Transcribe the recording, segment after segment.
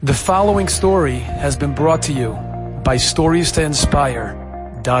The following story has been brought to you by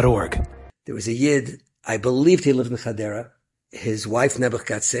StoriesToInspire.org. There was a Yid, I believed he lived in Chadera. His wife Nebuch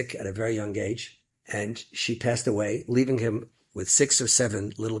got sick at a very young age, and she passed away, leaving him with 6 or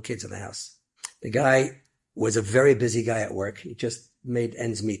 7 little kids in the house. The guy was a very busy guy at work. He just made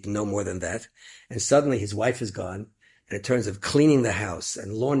ends meet, no more than that. And suddenly his wife is gone, and in terms of cleaning the house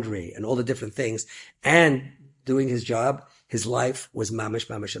and laundry and all the different things and doing his job, his life was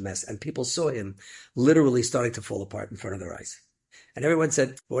mamish a mess. And people saw him literally starting to fall apart in front of their eyes. And everyone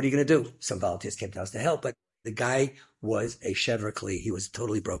said, what are you going to do? Some volunteers came to us to help, but the guy was a shever kli. He was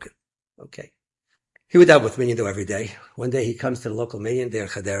totally broken. Okay. He would daven with minyan though every day. One day he comes to the local minyan there in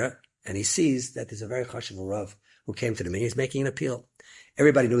Chadera, and he sees that there's a very chashuv Rav who came to the minyan. He's making an appeal.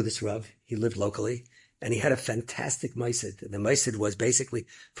 Everybody knew this Rav. He lived locally, and he had a fantastic maisid. The maisid was basically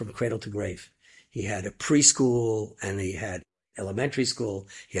from cradle to grave. He had a preschool, and he had elementary school.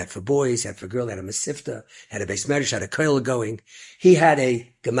 He had for boys, he had for girls, he had a mesifta, had a beis medrash, had a koil going. He had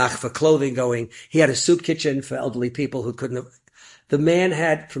a gemach for clothing going. He had a soup kitchen for elderly people who couldn't have. The man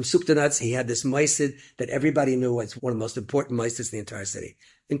had, from soup to nuts, he had this maisid that everybody knew was one of the most important maisids in the entire city.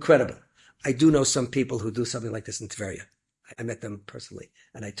 Incredible. I do know some people who do something like this in Tveria. I met them personally,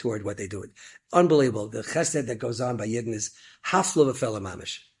 and I toured what they do. Unbelievable. The chesed that goes on by Yidden is haflo v'fela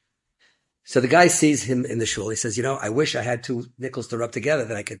mamish. So the guy sees him in the shul. He says, I wish I had 2 nickels to rub together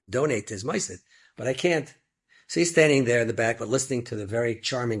that I could donate to his maisid, but I can't. So he's standing there in the back, but listening to the very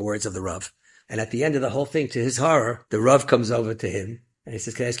charming words of the Rav. And at the end of the whole thing, to his horror, the Rav comes over to him and he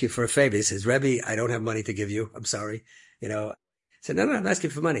says, can I ask you for a favor? He says, Rebbe, I don't have money to give you. I'm sorry. He said, no, I'm asking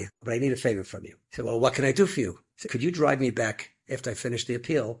for money, but I need a favor from you. He said, well, what can I do for you? He said, could you drive me back after I finish the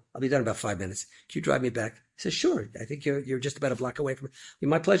appeal? I'll be done in about 5 minutes. Could you drive me back? He says, sure. I think you're just about a block away from it. It'll be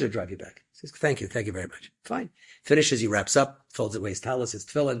my pleasure to drive you back. He says, thank you very much. Fine. Finishes, he wraps up, folds away his talis, his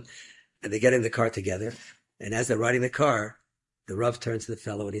tefillin, and they get in the car together. And as they're riding the car, the Rav turns to the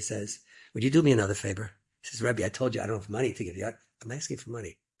fellow and he says, would you do me another favor? He says, Rebbe, I told you I don't have money to give you. I'm asking for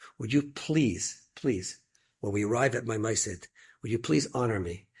money. Would you please, when we arrive at my maisid, would you please honor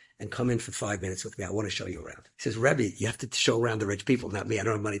me and come in for 5 minutes with me? I want to show you around. He says, Rebbe, you have to show around the rich people, not me. I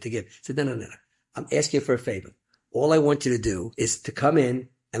don't have money to give. He said, no. I'm asking you for a favor. All I want you to do is to come in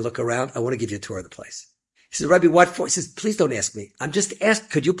and look around. I want to give you a tour of the place. He says, Rebbe, what for? He says, please don't ask me. I'm just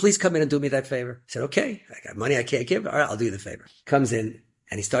asked, could you please come in and do me that favor? I said, okay, I got money I can't give. All right, I'll do you the favor. Comes in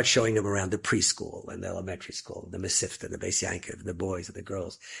and he starts showing them around the preschool and the elementary school, the mesifta, the beis yankov, the boys and the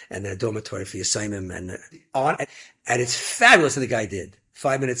girls, and the dormitory for Yosaimim and on. And it's fabulous what the guy did.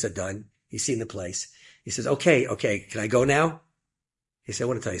 5 minutes are done. He's seen the place. He says, okay, can I go now? He said, I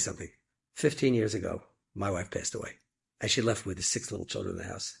want to tell you something. 15 years ago, my wife passed away, and she left with the 6 little children in the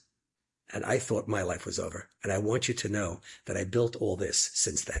house. And I thought my life was over. And I want you to know that I built all this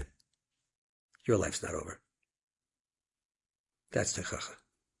since then. Your life's not over. That's techacha.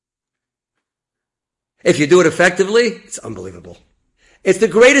 If you do it effectively, it's unbelievable. It's the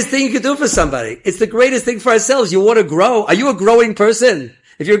greatest thing you can do for somebody. It's the greatest thing for ourselves. You want to grow. Are you a growing person?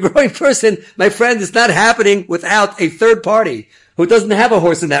 If you're a growing person, my friend, it's not happening without a third party who doesn't have a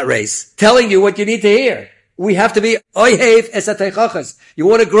horse in that race telling you what you need to hear. We have to be oihev es hateichachas. You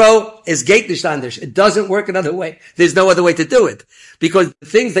want to grow is gate nishtanders. It doesn't work another way. There's no other way to do it. Because the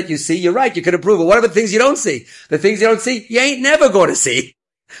things that you see, you're right, you can improve it. What are the things you don't see? The things you don't see, you ain't never going to see.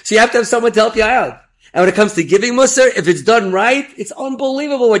 So you have to have someone to help you out. And when it comes to giving musar, if it's done right, it's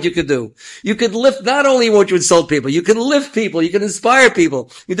unbelievable what you could do. You could lift, not only won't you insult people, you can lift people, you can inspire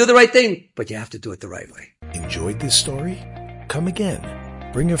people. You do the right thing, but you have to do it the right way. Enjoyed this story? Come again.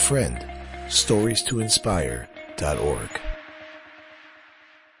 Bring a friend. StoriesToInspire.org